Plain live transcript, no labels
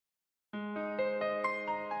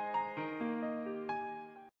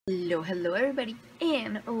Hello everybody,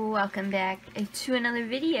 and welcome back to another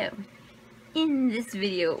video. In this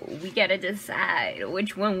video, we gotta decide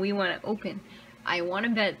which one we want to open. I want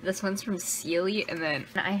to bet this one's from Sealy, and then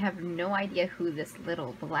I have no idea who this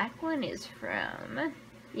little black one is from.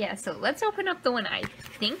 Yeah, so let's open up the one I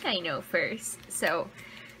think I know first. So,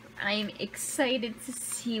 I'm excited to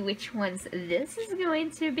see which ones this is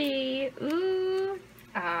going to be. Ooh.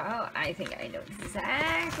 Oh, I think I know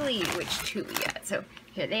exactly which two we got. So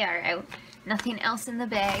here they are out. Nothing else in the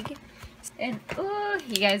bag. And oh,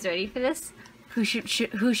 you guys ready for this? Who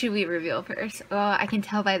should we reveal first? Oh, I can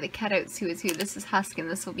tell by the cutouts who is who. This is Husk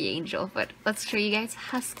and this will be Angel. But let's show you guys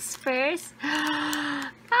Husks first.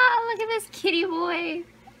 Ah, look at this kitty boy.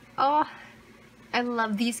 Oh, I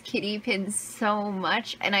love these kitty pins so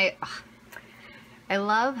much, and I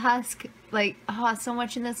love Husk, like, oh, so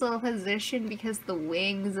much in this little position because the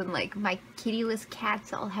wings and, like, my kittyless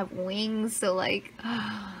cats all have wings, so, like,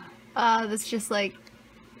 that's just, like,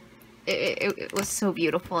 it was so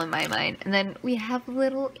beautiful in my mind. And then we have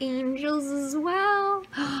little angels as well.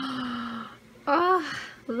 Oh,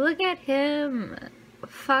 look at him.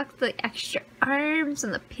 Fuck the extra arms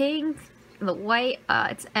and the pink and the white.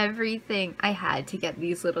 It's everything. I had to get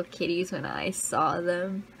these little kitties when I saw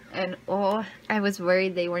them. And oh, I was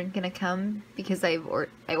worried they weren't gonna come because I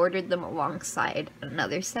ordered them alongside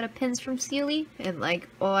another set of pins from Sealy, and like,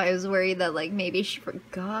 oh, I was worried that like maybe she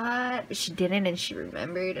forgot, but she didn't, and she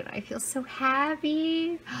remembered, and I feel so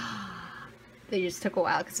happy. They just took a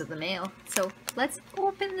while because of the mail. So let's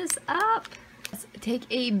open this up. Let's take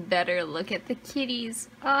a better look at the kitties.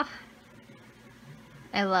 Oh,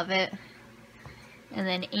 I love it. And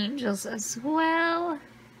then angels as well.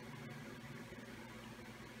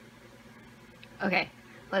 Okay,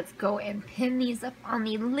 let's go and pin these up on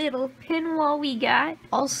the little pin wall we got.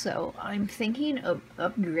 Also, I'm thinking of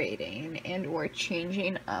upgrading and or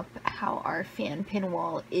changing up how our fan pin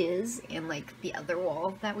wall is and like the other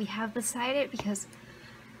wall that we have beside it, because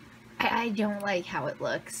I don't like how it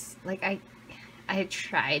looks. Like I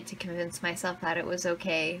tried to convince myself that it was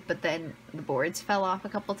okay, but then the boards fell off a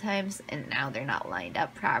couple times and now they're not lined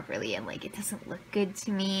up properly and like it doesn't look good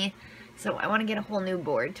to me. So I want to get a whole new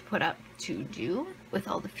board to put up to do with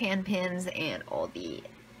all the fan pins and all the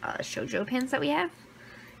shoujo pins that we have.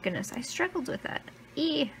 Goodness, I struggled with that.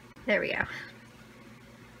 There we go.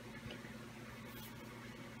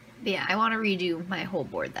 But yeah, I want to redo my whole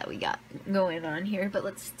board that we got going on here, but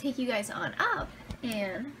let's take you guys on up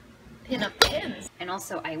and pin up pins. And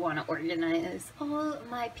also I want to organize all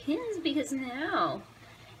my pins because now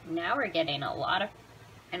we're getting a lot of.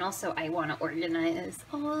 And also I want to organize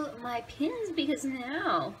all my pins because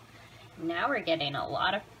now we're getting a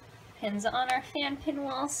lot of pins on our fan pin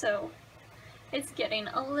wall, so it's getting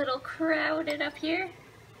a little crowded up here.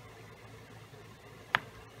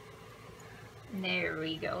 There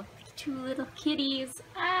we go. Two little kitties.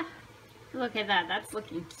 Ah, look at that. That's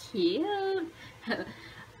looking cute.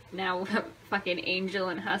 Now fucking Angel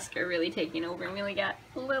and Husk are really taking over, and we only got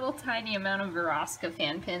a little tiny amount of Veroska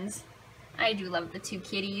fan pins. I do love the two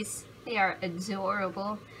kitties. They are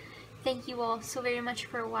adorable. Thank you all so very much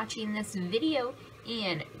for watching this video,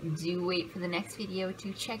 and do wait for the next video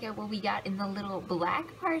to check out what we got in the little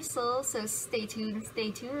black parcel, so stay tuned, stay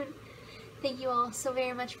tuned. Thank you all so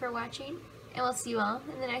very much for watching, and we'll see you all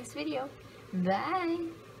in the next video. Bye!